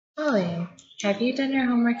Polly, have you done your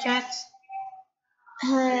homework yet?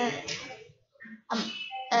 Uh,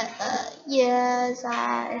 yes,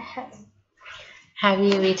 I have. Have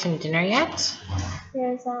you eaten dinner yet?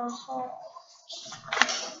 Yes, I have.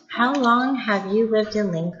 How long have you lived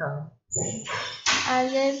in Lincoln? I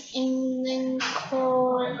live in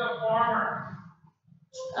Lincoln.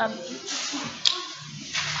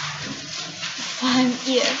 5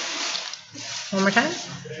 years. One more time?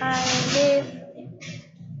 I live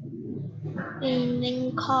in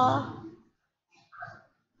Lincoln.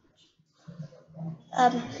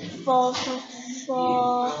 For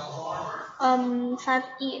 5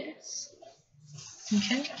 years.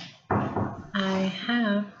 Okay. I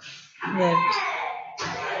have lived.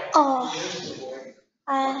 Oh,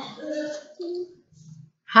 I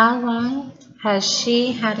How long has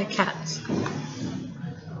she had a cat?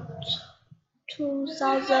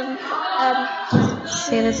 2000.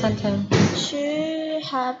 Say the sentence. She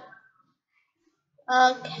had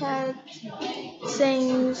a cat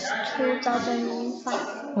since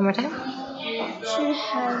 2005. One more time? She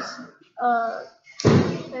has a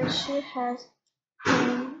been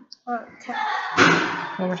a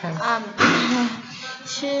cat. One more time.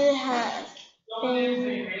 She has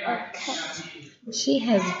been a cat. She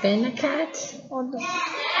has been a cat? Hold on.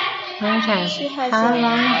 One more time. How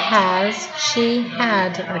long has she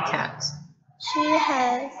had a cat? She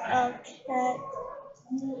has a cat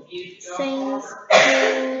since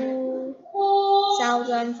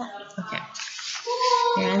 2005. Okay.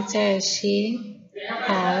 Your answer is she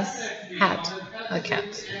has had a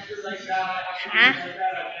cat. Huh?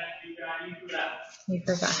 You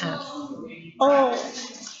forgot had. Oh,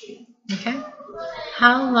 Okay.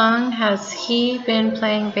 How long has he been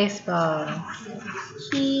playing baseball?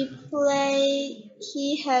 he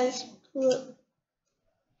has been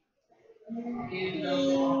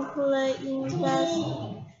playing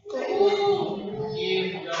basketball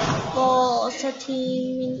for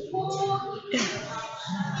 30 minutes.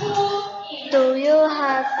 Do you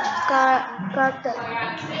have garden?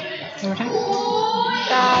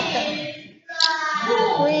 Garden.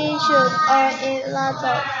 We should all eat lots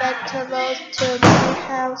of vegetables to be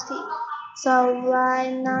healthy. So why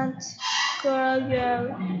not grow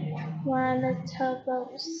your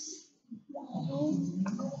vegetables?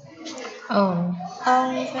 Own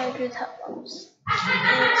Vegetables.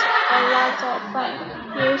 It's a lot of fun.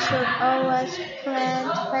 You should always plant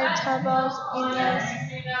vegetables in a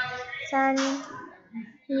sunny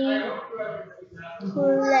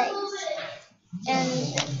place and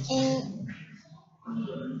in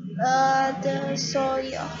the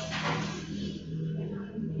soil.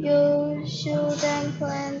 You shouldn't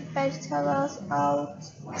plant vegetables outside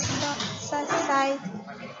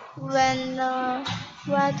when the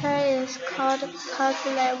weather is cold because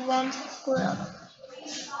they won't grow.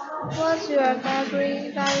 What's your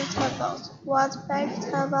favorite vegetables? What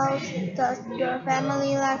vegetables does your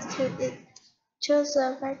family like to eat? Choose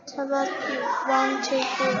the vegetables you want to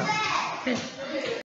grow.